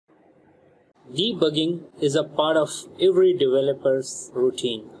Debugging is a part of every developer's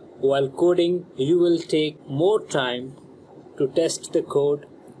routine. While coding, you will take more time to test the code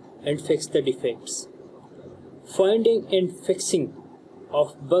and fix the defects. Finding and fixing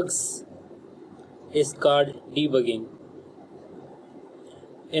of bugs is called debugging.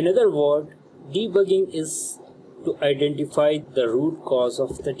 In other words, debugging is to identify the root cause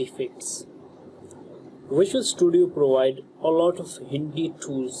of the defects. Visual Studio provides a lot of handy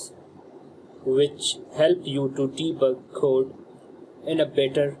tools which help you to debug code in a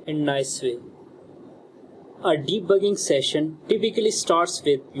better and nice way. A debugging session typically starts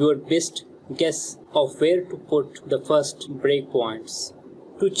with your best guess of where to put the first breakpoints.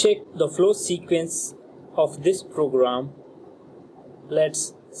 To check the flow sequence of this program,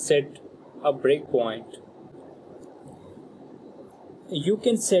 let's set a breakpoint. You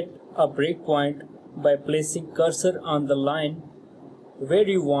can set a breakpoint by placing cursor on the line where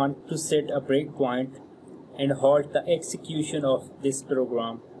you want to set a breakpoint and halt the execution of this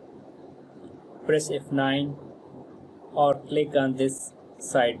program. Press F9 or click on this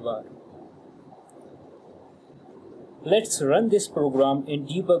sidebar. Let's run this program in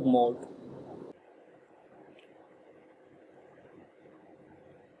debug mode.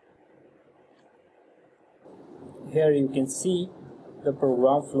 Here you can see the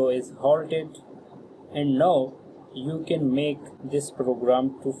program flow is halted, and now you can make this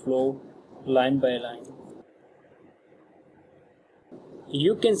program to flow line by line.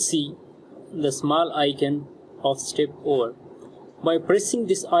 You can see the small icon of step over. By pressing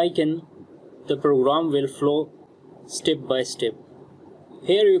this icon, the program will flow step by step.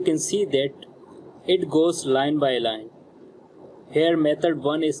 Here you can see that it goes line by line. Here method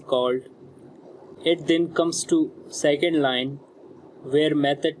 1 is called. It then comes to second line where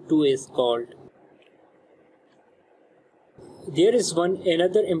method 2 is called. There is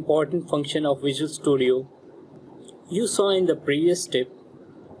another important function of Visual Studio. You saw in the previous step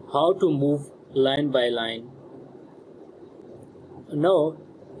how to move line by line. Now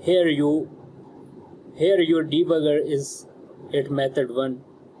here your debugger is at method 1.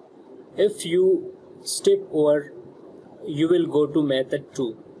 If you step over, you will go to method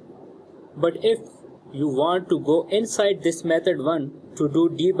 2. But if you want to go inside this method 1 to do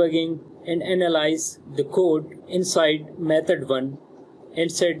debugging and analyze the code inside method 1,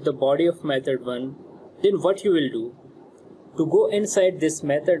 inside the body of method 1, then what you will do? To go inside this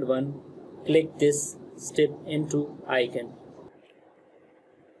method 1, click this step into icon.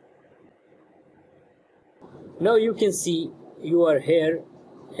 Now you can see you are here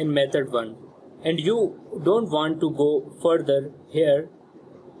in method 1 and you don't want to go further here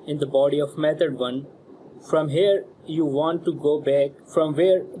in the body of method 1. From here you want to go back from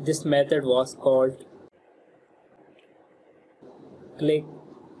where this method was called. Click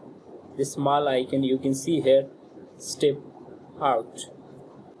this small icon, you can see here step out.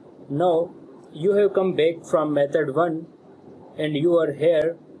 Now you have come back from method 1 and you are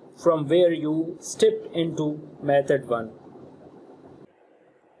here from where you stepped into method 1.